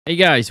Hey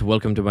guys,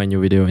 welcome to my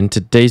new video. In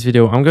today's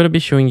video, I'm going to be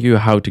showing you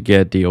how to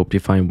get the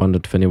Optifine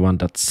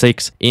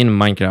 1.21.6 in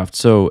Minecraft.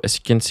 So as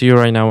you can see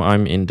right now,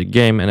 I'm in the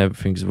game and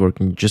everything's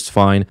working just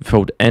fine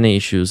without any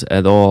issues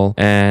at all.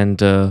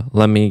 And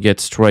let me get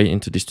straight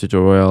into this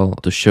tutorial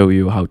to show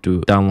you how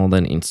to download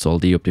and install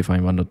the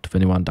Optifine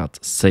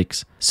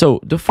 1.21.6. So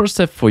the first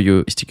step for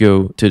you is to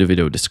go to the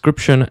video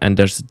description, and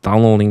there's a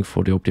download link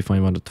for the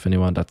Optifine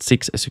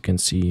 1.21.6 as you can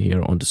see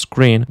here on the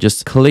screen.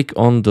 Just click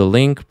on the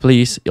link,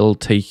 please. It'll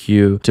take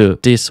you to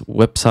this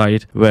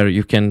website where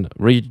you can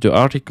read the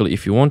article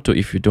if you want to.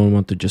 If you don't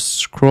want to, just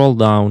scroll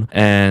down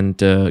and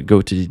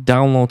go to the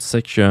download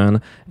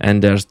section,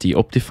 and there's the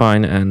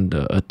Optifine and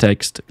a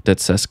text that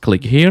says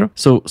click here.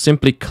 So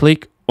simply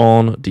click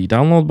on the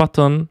download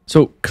button.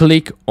 So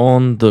click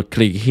on the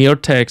click here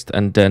text,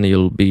 and then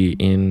you'll be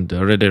in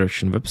the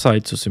redirection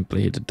website. So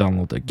simply hit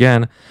download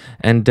again,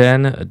 and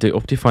then the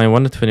Optifine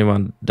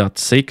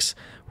 1.21.6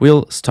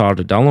 will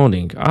start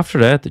downloading. After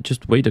that,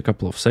 just wait a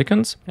couple of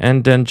seconds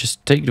and then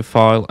just take the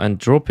file and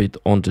drop it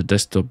on the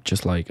desktop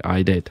just like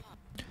I did.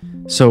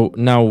 So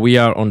now we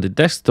are on the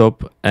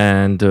desktop,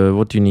 and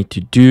what you need to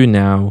do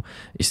now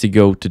is to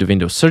go to the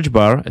Windows search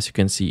bar as you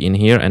can see in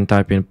here and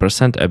type in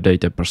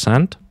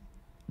 %update%.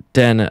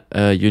 Then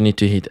you need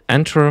to hit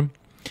enter,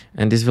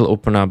 and this will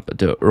open up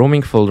the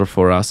roaming folder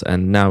for us.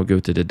 And now go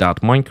to the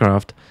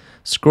 .minecraft,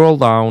 scroll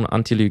down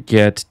until you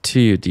get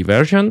to the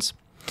versions.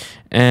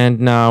 And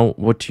now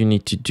what you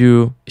need to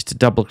do is to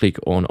double click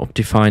on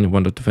Optifine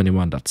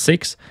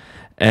 1.21.6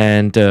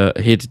 and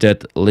hit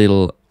that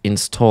little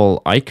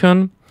install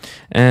icon.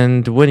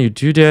 And when you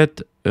do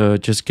that,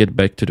 just get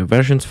back to the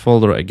versions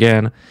folder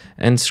again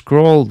and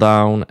scroll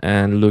down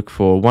and look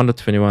for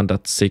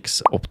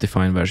 1.21.6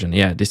 Optifine version.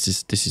 Yeah, this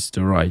is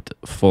the right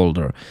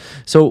folder.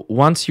 So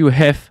once you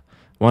have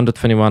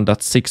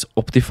 1.21.6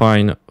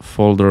 Optifine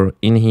folder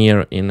in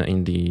here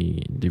in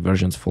the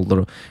versions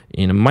folder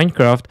in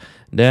Minecraft,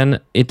 then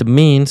it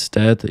means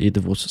that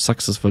it was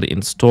successfully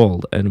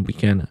installed, and we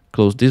can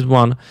close this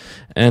one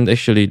and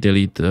actually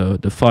delete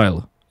the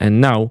file.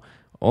 And now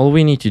all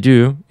we need to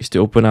do is to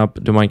open up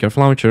the Minecraft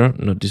launcher,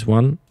 not this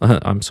one,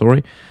 I'm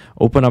sorry.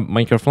 Open up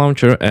Minecraft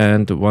launcher,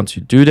 and once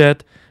you do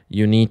that,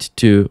 you need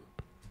to,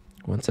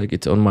 one sec,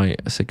 it's on my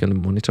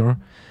second monitor.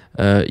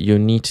 You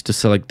need to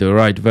select the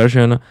right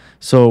version.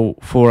 So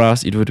for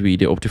us, it would be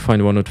the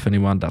Optifine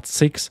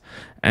 1.21.6,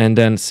 and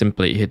then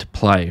simply hit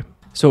play.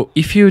 So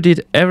if you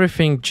did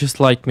everything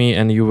just like me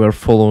and you were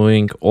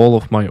following all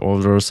of my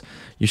orders,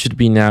 you should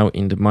be now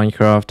in the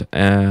Minecraft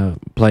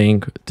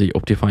playing the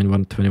Optifine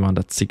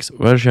 1.21.6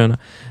 version,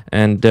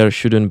 and there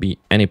shouldn't be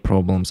any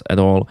problems at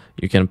all.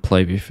 You can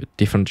play with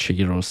different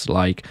shaders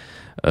like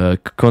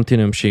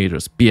continuum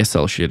shaders,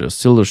 BSL shaders,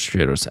 silver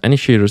shaders, any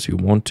shaders you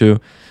want to.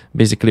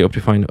 Basically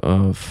Optifine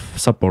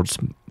supports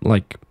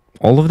like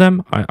all of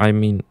them. I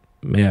mean,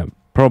 yeah,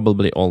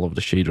 probably all of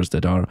the shaders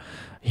that are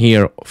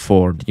here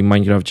for the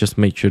Minecraft. Just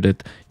make sure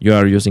that you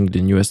are using the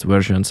newest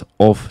versions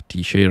of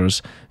the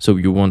shaders so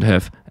you won't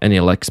have any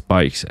lag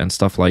spikes and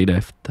stuff like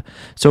that.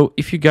 So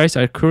if you guys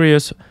are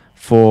curious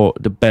for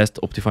the best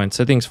Optifine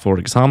settings, for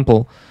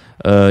example,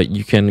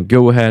 you can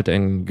go ahead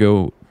and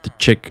go to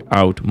check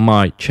out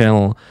my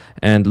channel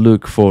and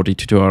look for the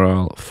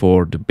tutorial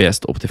for the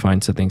best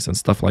Optifine settings and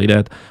stuff like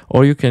that,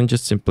 or you can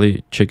just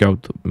simply check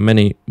out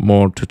many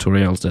more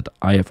tutorials that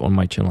I have on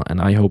my channel.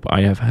 And I hope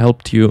I have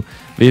helped you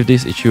with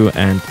this issue,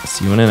 and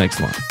see you in the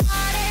next one.